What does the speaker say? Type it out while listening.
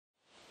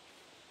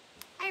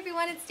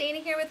everyone, it's Dana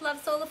here with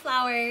Love Soul of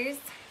Flowers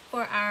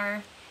for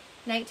our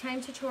nighttime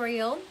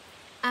tutorial.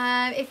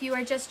 If you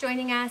are just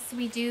joining us,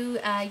 we do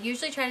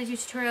usually try to do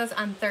tutorials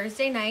on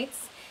Thursday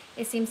nights.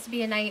 It seems to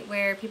be a night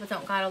where people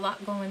don't got a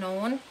lot going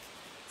on.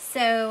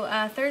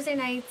 So Thursday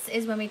nights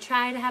is when we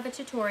try to have a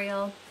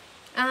tutorial.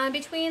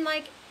 Between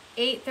like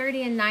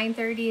 8:30 and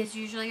 9:30 is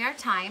usually our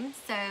time.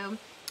 So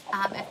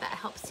if that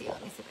helps you,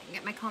 let me see if I can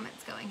get my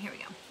comments going. Here we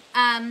go.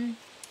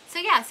 So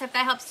if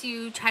that helps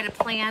you try to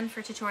plan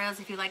for tutorials,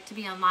 if you like to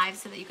be on live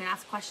so that you can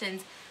ask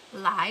questions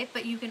live,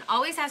 but you can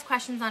always ask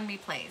questions on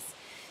replays.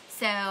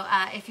 So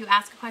if you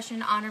ask a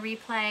question on a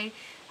replay,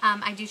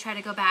 I do try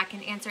to go back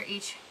and answer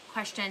each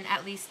question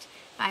at least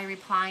by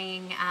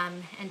replying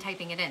and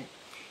typing it in.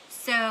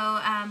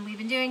 So we've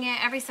been doing it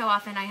every so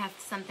often. I have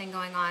something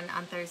going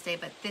on Thursday,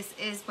 but this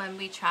is when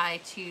we try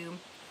to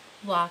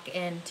walk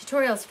in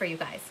tutorials for you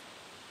guys.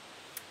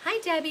 Hi,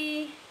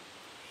 Debbie.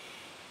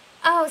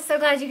 Oh, so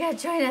glad you could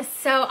join us.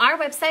 So our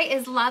website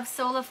is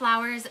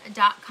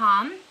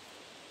lovesouloflowers.com,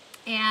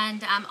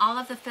 and all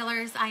of the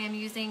fillers I am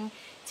using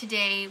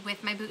today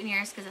with my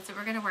boutonnieres, because that's what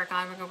we're going to work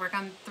on. We're going to work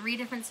on 3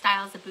 different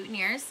styles of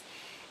boutonnieres,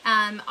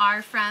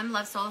 are from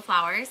Love Soul of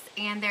Flowers,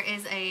 and there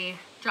is a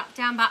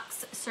drop-down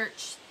box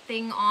search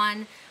thing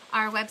on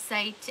our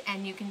website,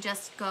 and you can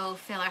just go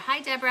filler. Hi,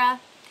 Deborah.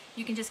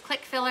 You can just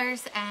click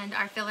fillers, and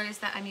our fillers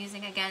that I'm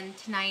using again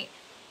tonight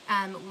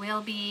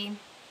will be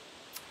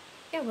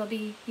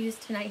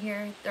used tonight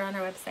here. They're on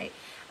our website.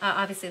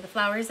 Obviously the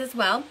flowers as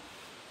well.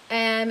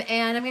 And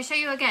I'm going to show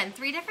you again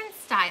 3 different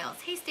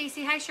styles. Hey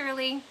Stacy, hi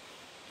Shirley.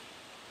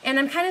 And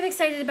I'm kind of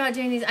excited about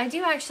doing these. I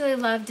do actually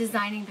love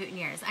designing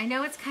boutonnieres. I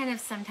know it's kind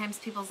of sometimes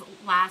people's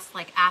last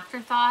like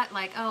afterthought,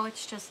 like, oh,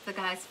 it's just the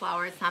guy's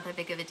flower, it's not that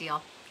big of a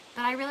deal.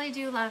 But I really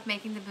do love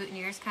making the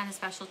boutonnieres kind of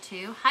special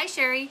too. Hi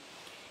Sherry.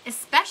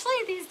 Especially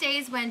these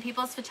days when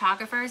people's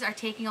photographers are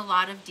taking a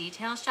lot of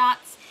detail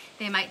shots.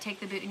 They might take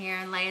the boutonniere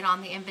and lay it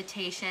on the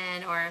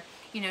invitation or,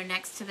 you know,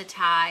 next to the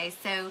tie.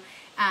 So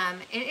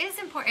it is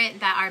important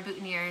that our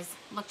boutonnieres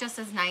look just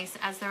as nice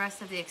as the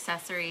rest of the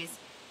accessories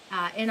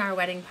in our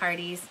wedding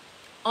parties.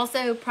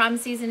 Also, prom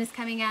season is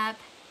coming up.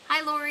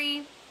 Hi,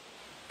 Lori.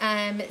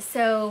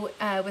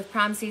 With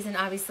prom season,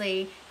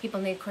 obviously, people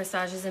need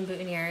corsages and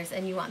boutonnieres,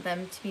 and you want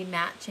them to be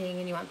matching,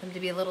 and you want them to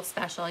be a little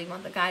special. You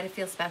want the guy to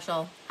feel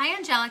special. Hi,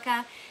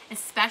 Angelica.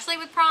 Especially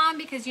with prom,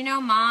 because, you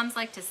know, moms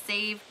like to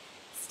save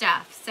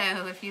stuff.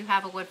 So if you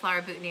have a wood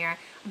flower boutonniere,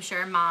 I'm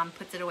sure mom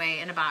puts it away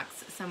in a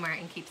box somewhere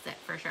and keeps it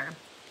for sure.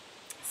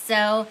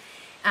 So,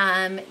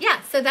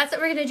 so that's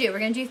what we're going to do. We're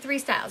going to do 3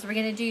 styles. We're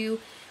going to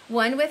do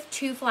one with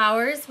 2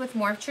 flowers with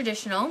more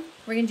traditional.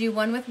 We're going to do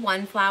one with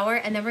 1 flower,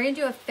 and then we're going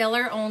to do a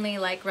filler only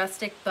like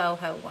rustic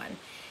boho one.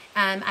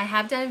 I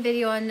have done a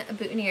video on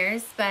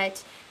boutonnieres,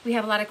 but we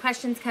have a lot of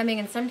questions coming,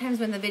 and sometimes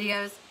when the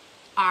videos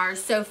are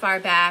so far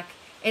back,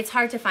 it's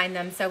hard to find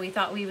them. So we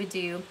thought we would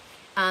do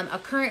a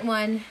current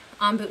one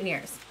on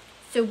boutonnieres.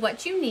 So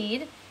what you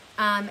need,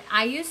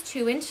 I use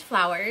 2-inch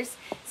flowers.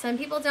 Some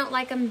people don't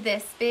like them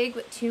this big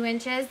with 2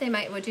 inches. They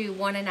might do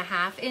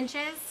 1.5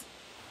 inches.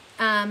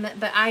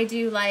 But I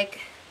do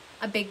like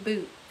a big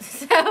boot.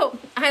 So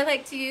I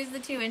like to use the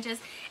 2 inches.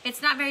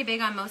 It's not very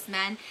big on most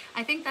men.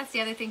 I think that's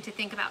the other thing to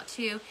think about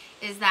too,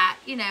 is that,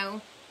 you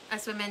know,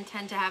 us women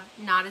tend to have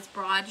not as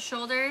broad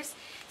shoulders.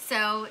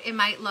 So it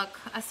might look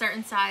a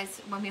certain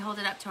size when we hold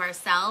it up to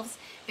ourselves,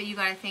 but you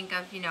got to think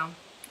of, you know,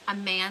 a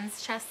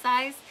man's chest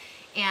size,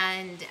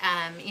 and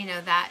you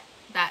know that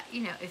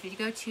you know, if you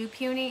go too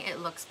puny, it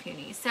looks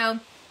puny.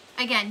 So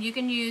again, you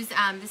can use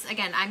this.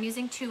 Again, I'm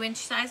using 2-inch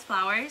size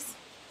flowers,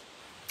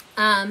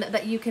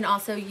 but you can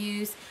also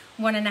use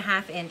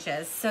 1.5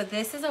 inches. So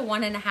this is a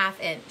 1.5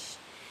 inch.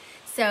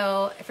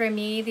 So for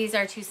me, these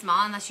are too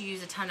small unless you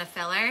use a ton of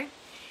filler.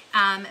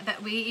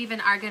 But we even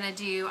are going to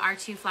do our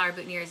 2 flower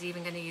boutonnieres,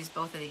 even going to use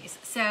both of these.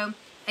 So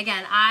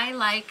again, I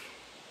like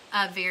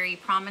a very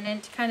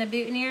prominent kind of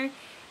boutonniere.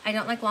 I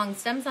don't like long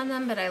stems on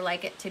them, but I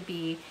like it to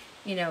be,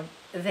 you know,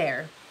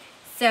 there.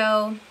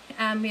 So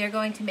we are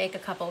going to make a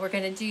couple. We're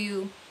going to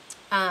do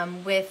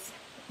with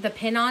the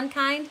pin-on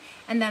kind,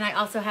 and then I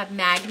also have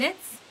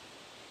magnets.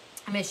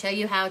 I'm going to show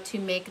you how to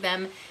make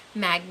them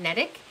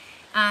magnetic.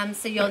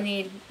 So you'll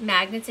need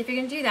magnets if you're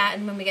going to do that,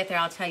 and when we get there,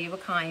 I'll tell you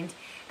what kind.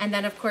 And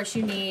then, of course,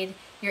 you need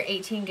your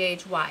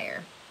 18-gauge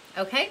wire.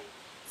 Okay?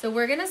 So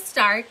we're going to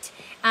start.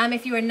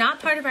 If you are not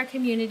part of our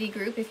community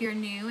group, if you're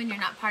new and you're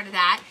not part of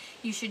that,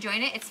 you should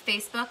join it. It's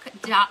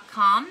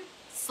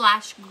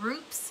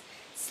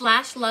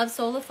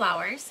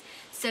facebook.com/groups/lovesouloflowers.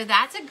 So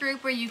that's a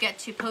group where you get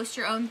to post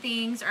your own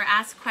things or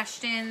ask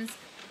questions,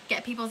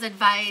 get people's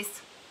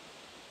advice,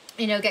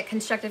 you know, get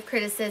constructive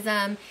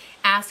criticism,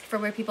 ask for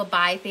where people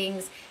buy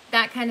things,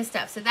 that kind of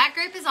stuff. So that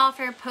group is all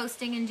for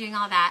posting and doing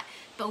all that.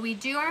 But we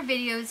do our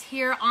videos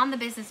here on the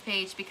business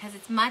page because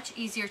it's much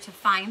easier to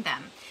find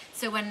them.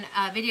 So when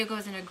a video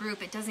goes in a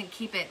group, it doesn't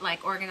keep it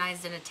like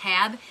organized in a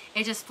tab.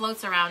 It just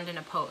floats around in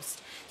a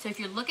post. So if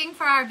you're looking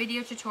for our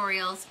video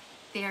tutorials,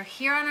 they are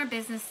here on our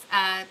business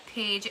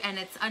page, and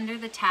it's under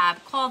the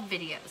tab called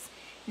videos.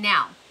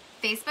 Now,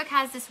 Facebook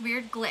has this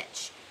weird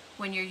glitch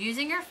when you're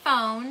using your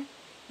phone,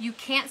 you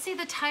can't see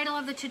the title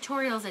of the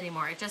tutorials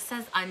anymore. It just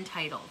says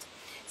untitled.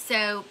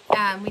 So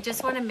we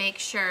just want to make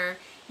sure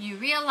you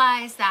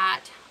realize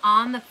that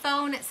on the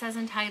phone it says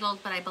entitled,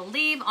 but I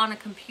believe on a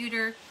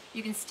computer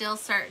you can still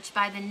search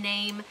by the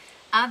name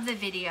of the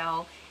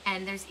video,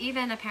 and there's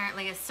even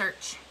apparently a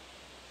search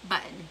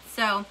button.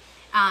 So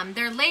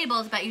they're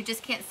labeled, but you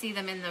just can't see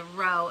them in the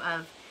row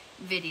of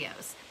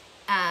videos,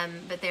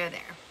 but they're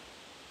there.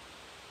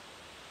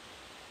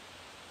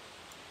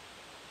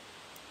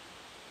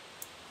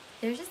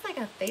 There's just like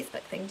a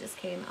Facebook thing just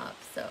came up,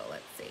 so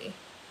let's see.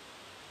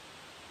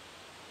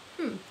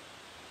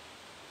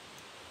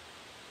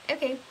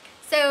 Okay,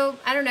 so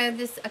I don't know,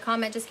 a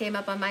comment just came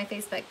up on my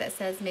Facebook that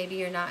says maybe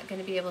you're not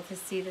going to be able to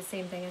see the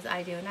same thing as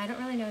I do, and I don't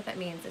really know what that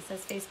means. It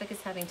says Facebook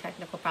is having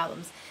technical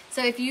problems.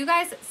 So if you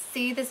guys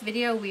see this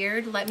video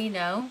weird, let me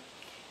know,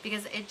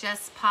 because it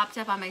just popped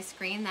up on my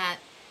screen that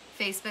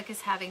Facebook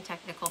is having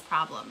technical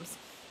problems.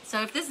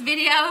 So if this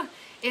video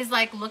is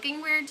like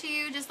looking weird to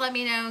you, just let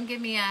me know and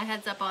give me a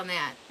heads up on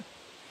that.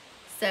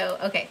 So,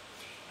 okay,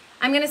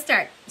 I'm gonna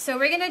start. So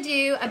we're gonna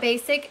do a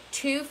basic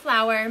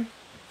 2-flower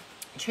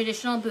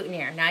traditional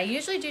boutonniere. Now I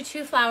usually do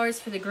 2 flowers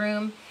for the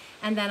groom,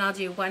 and then I'll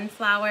do 1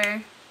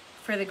 flower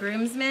for the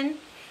groomsman,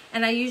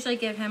 and I usually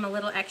give him a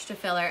little extra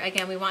filler.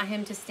 Again, we want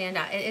him to stand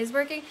out. It is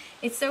working.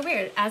 It's so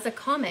weird. As a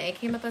comment, it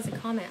came up as a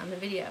comment on the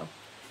video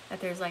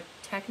that there's like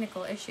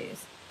technical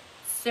issues.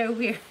 So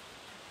weird.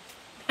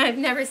 I've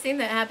never seen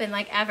that happen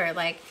like ever.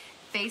 Like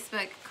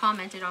Facebook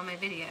commented on my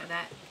video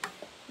that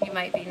you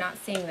might be not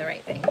seeing the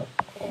right thing.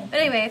 But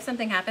anyway, if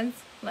something happens,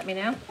 let me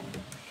know.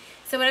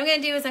 So what I'm going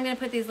to do is I'm going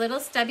to put these little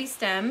stubby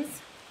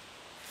stems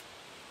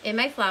in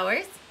my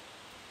flowers.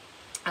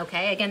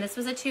 Okay, again, this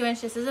was a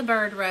 2-inch. This is a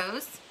bird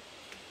rose.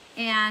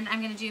 And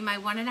I'm going to do my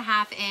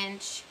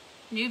 1.5-inch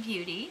New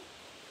Beauty.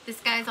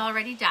 This guy's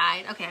already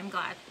dyed. Okay, I'm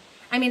glad.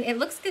 I mean, it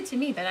looks good to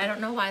me, but I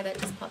don't know why that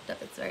just popped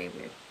up. It's very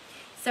weird.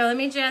 So let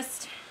me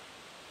just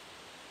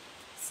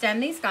stem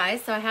these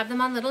guys. So I have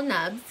them on little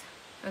nubs.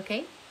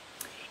 Okay.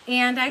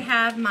 And I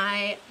have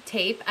my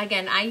tape.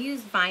 Again, I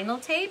use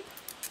vinyl tape.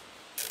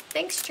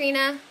 Thanks,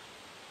 Trina.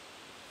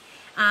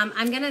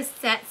 I'm going to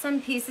set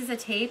some pieces of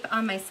tape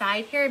on my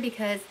side here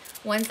because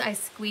once I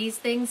squeeze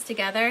things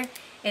together,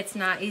 it's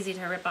not easy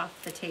to rip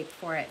off the tape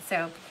for it.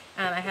 So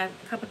I have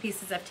a couple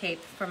pieces of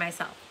tape for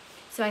myself.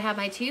 So I have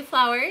my 2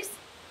 flowers.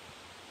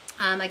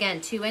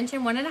 Again, 2-inch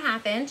and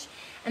 1.5-inch.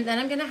 And then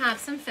I'm going to have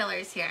some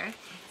fillers here.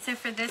 So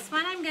for this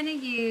one, I'm going to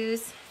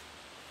use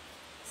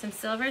some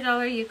silver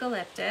dollar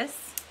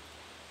eucalyptus.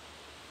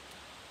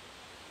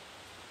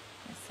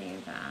 Let's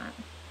save that.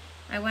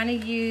 I want to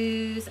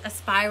use a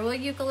spiral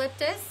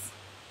eucalyptus.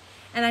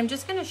 And I'm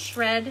just going to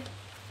shred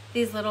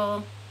these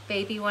little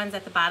baby ones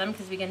at the bottom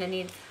because we're going to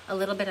need a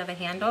little bit of a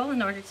handle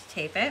in order to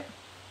tape it.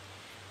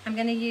 I'm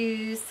going to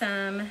use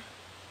some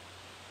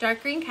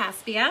dark green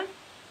cassia.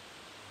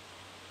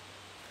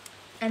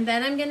 And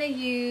then I'm going to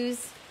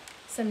use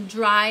some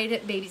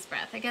dried baby's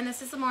breath. Again,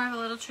 this is more of a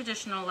little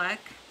traditional look.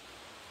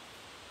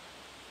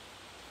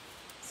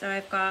 So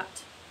I've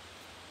got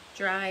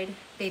dried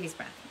baby's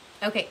breath.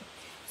 Okay,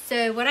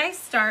 so what I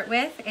start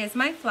with is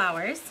my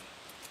flowers,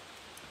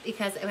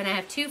 because when I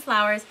have 2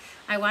 flowers,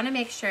 I want to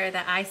make sure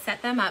that I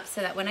set them up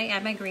so that when I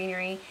add my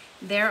greenery,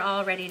 they're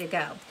all ready to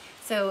go.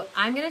 So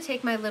I'm going to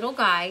take my little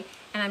guy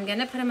and I'm going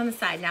to put him on the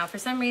side. Now, for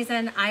some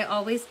reason, I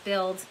always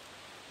build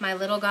my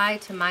little guy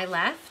to my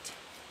left,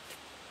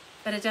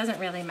 but it doesn't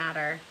really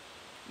matter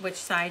which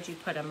side you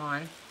put them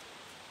on.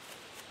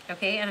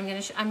 Okay, and I'm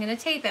gonna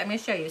tape it. I'm gonna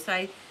show you. So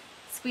I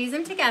squeeze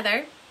them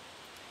together,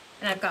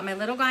 and I've got my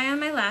little guy on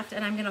my left,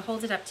 and I'm gonna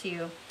hold it up to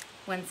you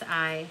once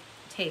I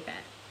tape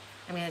it.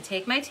 I'm gonna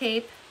take my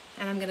tape,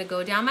 and I'm gonna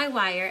go down my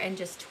wire and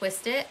just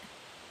twist it.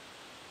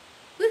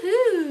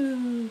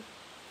 Woohoo!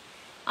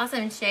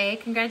 Awesome, Shay.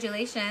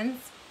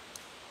 Congratulations.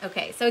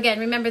 Okay, so again,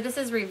 remember this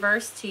is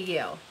reverse to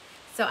you.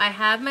 So I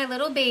have my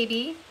little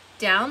baby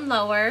down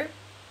lower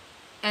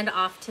and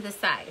off to the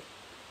side.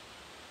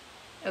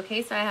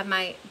 Okay, so I have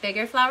my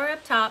bigger flower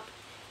up top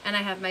and I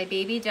have my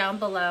baby down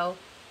below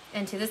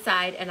and to the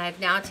side, and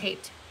I've now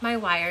taped my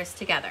wires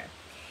together.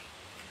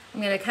 I'm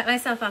going to cut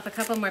myself off a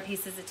couple more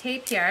pieces of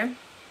tape here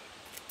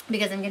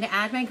because I'm going to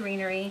add my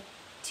greenery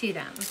to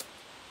them.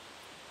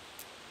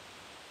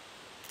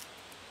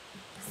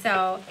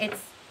 So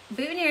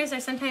boutonnieres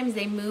are sometimes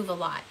they move a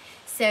lot.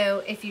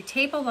 So if you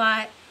tape a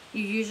lot,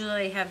 you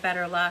usually have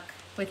better luck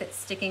with it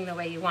sticking the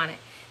way you want it.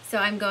 So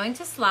I'm going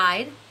to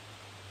slide,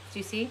 do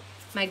you see,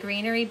 my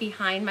greenery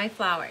behind my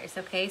flowers,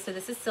 okay? So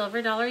this is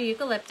silver dollar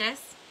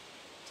eucalyptus.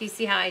 Do you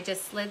see how I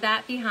just slid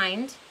that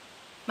behind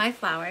my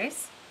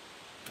flowers?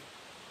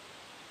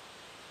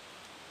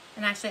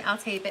 And actually, I'll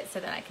tape it so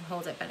that I can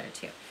hold it better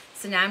too.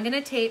 So now I'm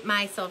gonna tape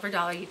my silver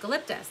dollar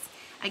eucalyptus.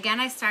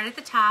 Again, I start at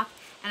the top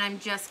and I'm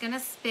just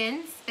gonna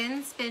spin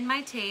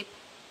my tape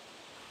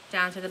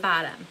down to the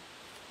bottom,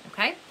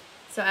 okay?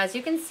 So as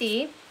you can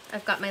see,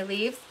 I've got my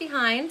leaves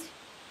behind.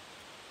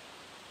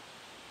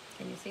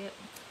 Can you see it?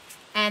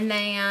 And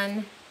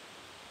then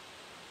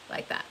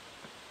like that,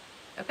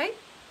 okay?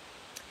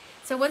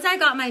 So once I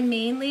got my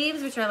main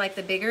leaves, which are like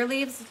the bigger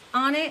leaves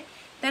on it,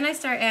 then I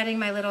start adding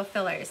my little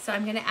fillers. So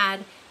I'm gonna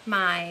add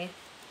my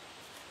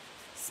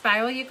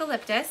spiral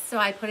eucalyptus, so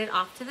I put it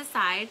off to the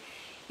side.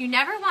 You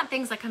never want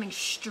things like coming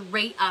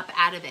straight up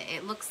out of it.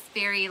 It looks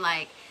very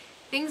like,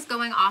 things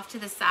going off to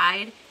the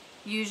side,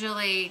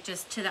 usually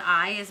just to the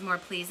eye is more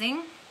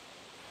pleasing.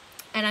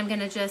 And I'm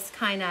gonna just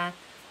kind of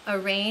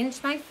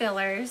arrange my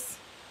fillers.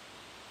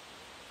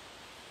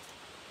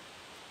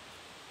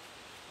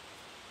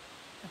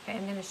 Okay,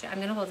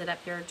 I'm gonna hold it up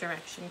your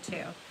direction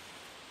too.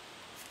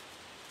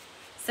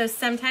 So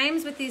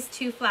sometimes with these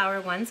 2 flower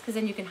ones, because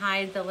then you can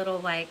hide the little,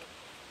 like,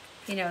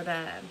 you know,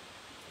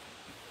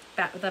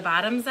 the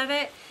bottoms of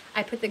it,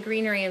 I put the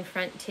greenery in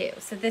front too.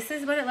 So this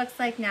is what it looks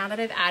like now that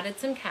I've added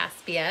some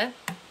Caspia.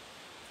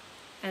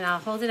 And I'll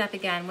hold it up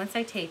again once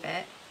I tape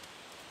it,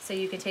 so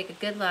you can take a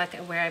good look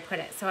at where I put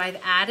it. So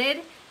I've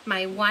added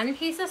my 1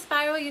 piece of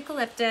spiral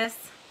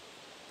eucalyptus,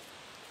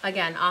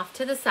 again, off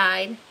to the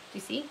side. Do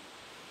you see?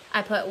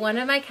 I put 1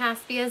 of my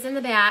Caspias in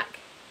the back,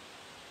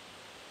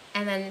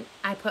 and then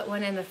I put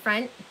 1 in the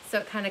front, so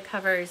it kind of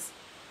covers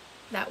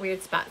that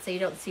weird spot so you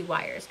don't see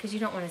wires, because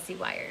you don't want to see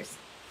wires.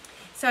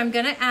 So I'm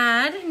gonna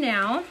add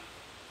now,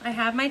 I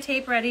have my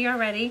tape ready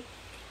already.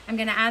 I'm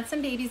gonna add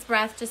some baby's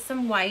breath, just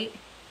some white.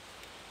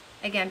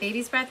 Again,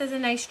 baby's breath is a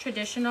nice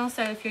traditional,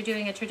 so if you're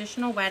doing a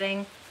traditional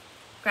wedding,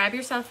 grab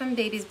yourself some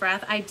baby's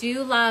breath. I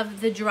do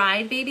love the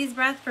dried baby's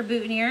breath for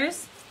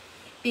boutonnieres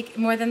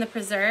more than the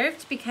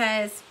preserved,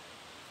 because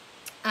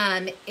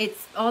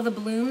it's all the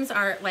blooms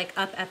are like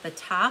up at the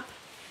top,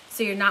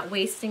 so you're not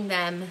wasting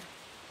them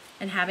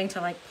and having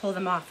to like pull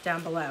them off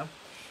down below.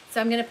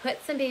 So I'm gonna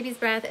put some baby's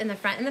breath in the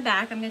front and the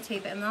back. I'm gonna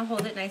tape it and I'll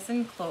hold it nice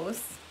and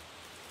close.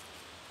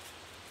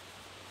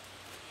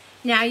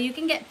 Now you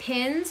can get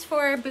pins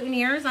for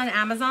boutonnieres on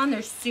Amazon.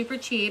 They're super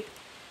cheap.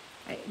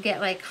 I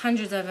get like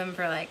hundreds of them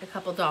for like a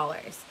couple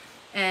dollars.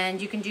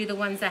 And you can do the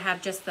ones that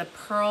have just the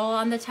pearl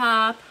on the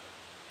top.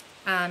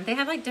 They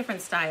have like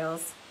different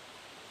styles.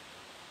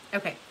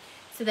 Okay,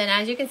 so then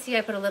as you can see,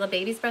 I put a little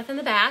baby's breath in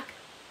the back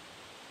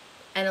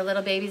and a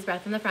little baby's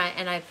breath in the front,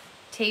 and I've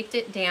taped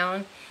it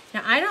down.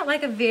 Now I don't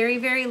like a very,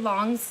 very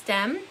long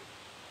stem.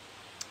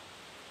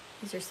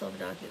 Is your silver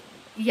dog?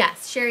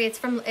 Yes, Sherry, it's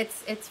from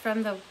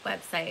the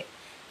website.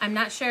 I'm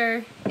not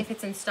sure if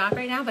it's in stock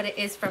right now, but it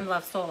is from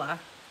Love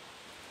Sola.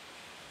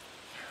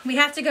 We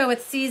have to go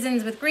with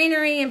seasons with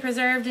greenery and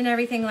preserved and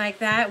everything like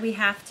that. We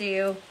have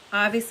to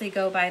obviously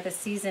go by the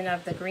season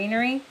of the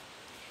greenery.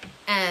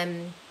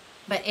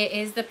 But it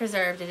is the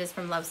preserved, it is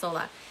from Love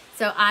Sola.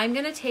 So I'm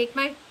gonna take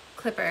my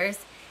clippers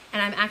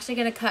and I'm actually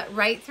gonna cut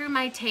right through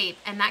my tape,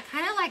 and that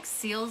kind of like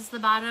seals the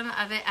bottom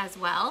of it as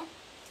well.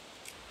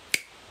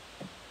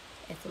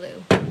 It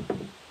flew.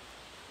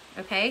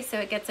 Okay, so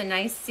it gets a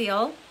nice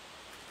seal,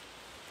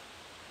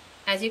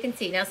 as you can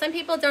see. Now some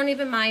people don't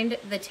even mind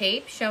the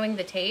tape, showing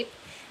the tape,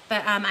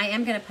 but I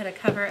am gonna put a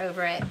cover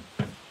over it.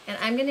 And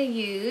I'm gonna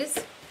use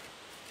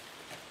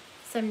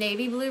some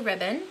navy blue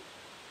ribbon.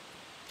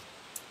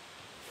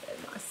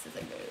 Let's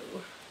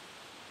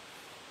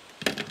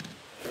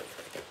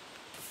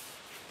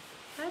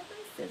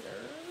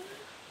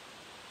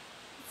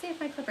see if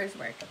my clippers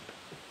work.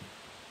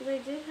 Because I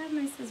did have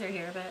my scissor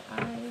here, but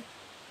I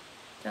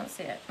don't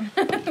see it.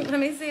 Let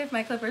me see if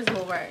my clippers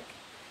will work.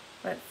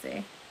 Let's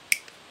see.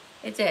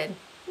 It did.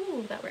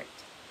 Ooh, that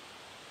worked.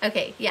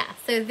 Okay, yeah,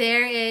 so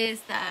there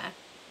is the,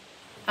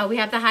 oh, we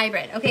have the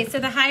hybrid. Okay, so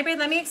the hybrid,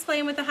 let me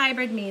explain what the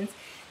hybrid means,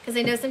 because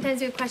I know sometimes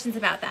we have questions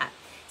about that.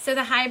 So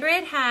the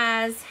hybrid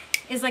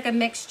is like a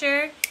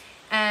mixture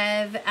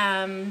of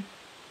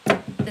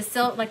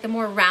the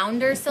more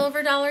rounder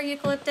silver dollar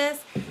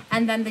eucalyptus,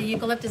 and then the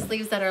eucalyptus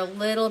leaves that are a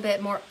little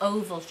bit more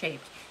oval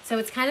shaped. So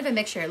it's kind of a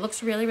mixture. It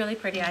looks really, really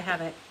pretty. I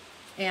have it,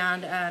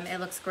 and it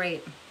looks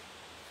great.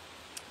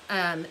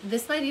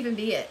 This might even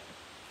be it,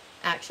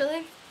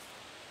 actually.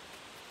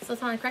 So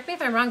correct me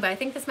if I'm wrong, but I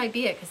think this might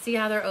be it, because see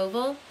how they're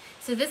oval?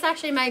 So this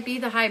actually might be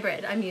the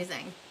hybrid I'm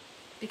using,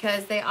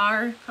 because they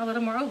are a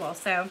little more oval.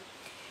 So,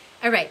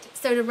 all right,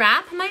 so to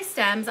wrap my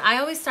stems, I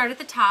always start at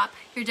the top.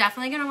 You're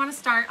definitely gonna wanna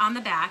start on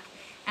the back,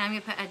 and I'm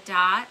gonna put a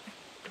dot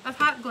of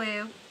hot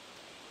glue,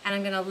 and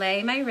I'm gonna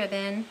lay my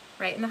ribbon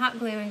right in the hot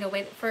glue and go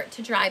wait for it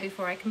to dry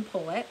before I can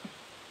pull it.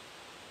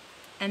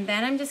 And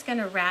then I'm just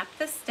gonna wrap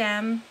the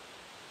stem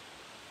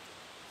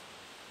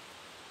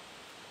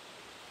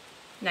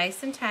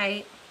nice and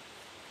tight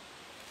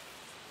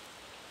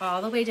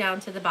all the way down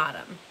to the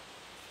bottom.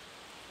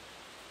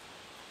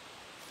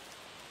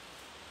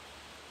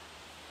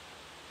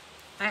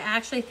 I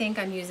actually think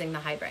I'm using the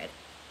hybrid,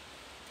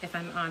 if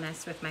I'm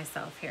honest with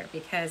myself here,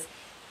 because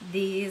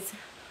these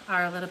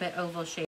are a little bit oval shaped.